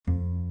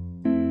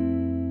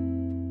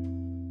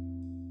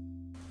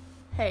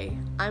Hey,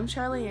 I'm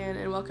Charlie Ann,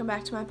 and welcome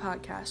back to my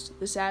podcast,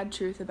 The Sad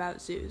Truth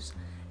About Zoos.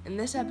 In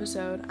this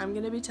episode, I'm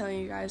going to be telling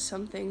you guys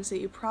some things that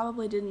you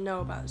probably didn't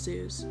know about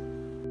zoos.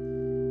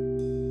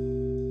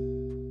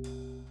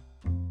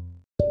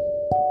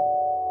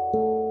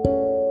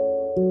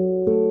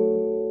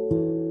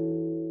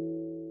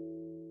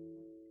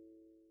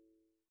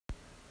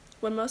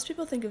 When most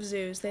people think of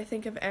zoos, they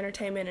think of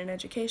entertainment and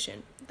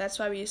education. That's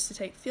why we used to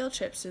take field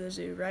trips to the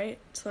zoo, right?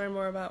 To learn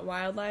more about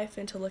wildlife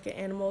and to look at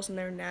animals in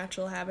their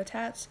natural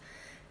habitats.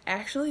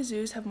 Actually,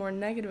 zoos have more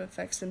negative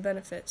effects than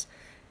benefits.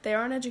 They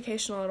aren't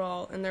educational at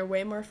all, and they're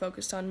way more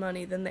focused on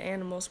money than the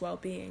animals'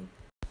 well-being.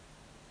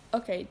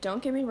 Okay,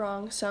 don't get me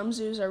wrong, some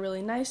zoos are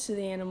really nice to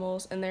the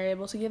animals, and they're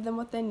able to give them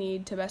what they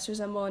need to best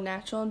resemble a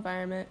natural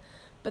environment,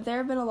 but there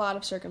have been a lot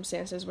of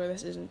circumstances where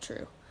this isn't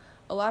true.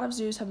 A lot of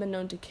zoos have been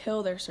known to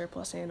kill their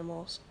surplus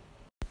animals.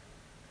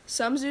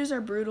 Some zoos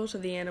are brutal to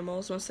the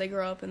animals once they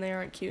grow up and they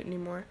aren't cute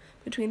anymore.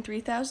 Between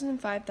 3,000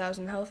 and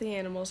 5,000 healthy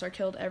animals are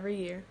killed every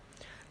year.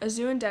 A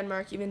zoo in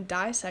Denmark even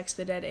dissects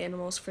the dead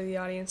animals for the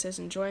audience's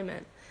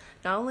enjoyment.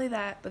 Not only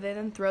that, but they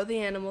then throw the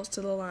animals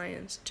to the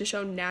lions to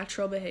show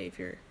natural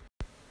behavior.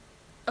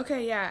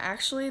 Okay, yeah,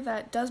 actually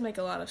that does make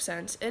a lot of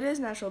sense. It is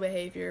natural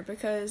behavior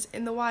because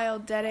in the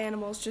wild, dead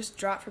animals just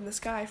drop from the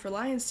sky for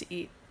lions to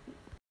eat.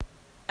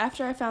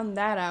 After I found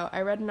that out,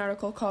 I read an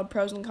article called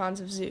Pros and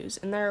Cons of Zoos,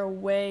 and there are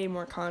way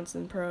more cons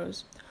than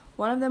pros.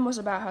 One of them was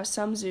about how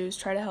some zoos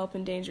try to help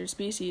endangered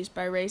species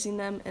by raising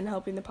them and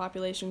helping the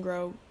population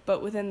grow,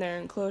 but within their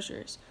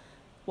enclosures.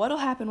 What'll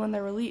happen when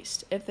they're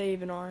released, if they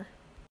even are?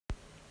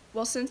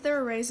 Well, since they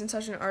were raised in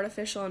such an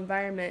artificial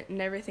environment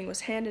and everything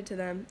was handed to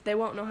them, they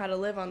won't know how to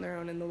live on their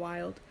own in the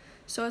wild.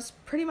 So it's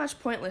pretty much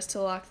pointless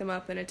to lock them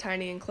up in a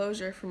tiny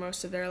enclosure for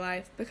most of their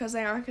life because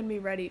they aren't going to be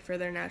ready for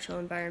their natural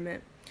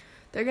environment.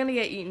 They're going to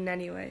get eaten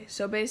anyway,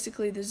 so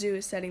basically the zoo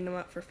is setting them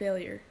up for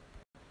failure.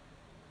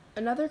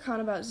 Another con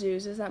about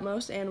zoos is that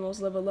most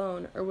animals live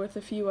alone or with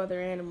a few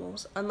other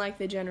animals, unlike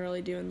they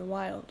generally do in the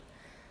wild.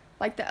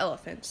 Like the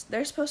elephants,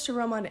 they're supposed to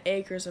roam on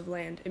acres of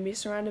land and be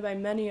surrounded by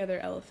many other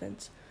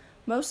elephants.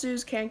 Most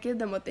zoos can't give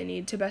them what they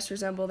need to best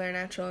resemble their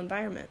natural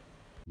environment.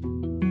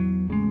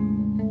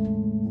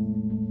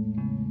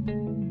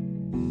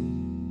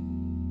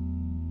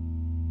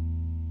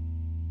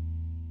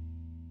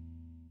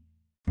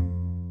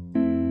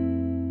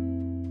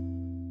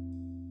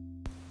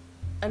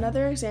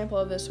 Another example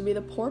of this would be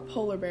the poor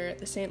polar bear at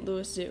the St.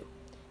 Louis Zoo.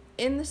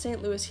 In the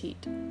St. Louis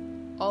heat,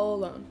 all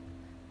alone.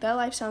 That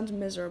life sounds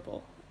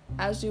miserable,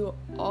 as do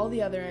all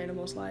the other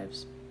animals'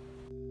 lives.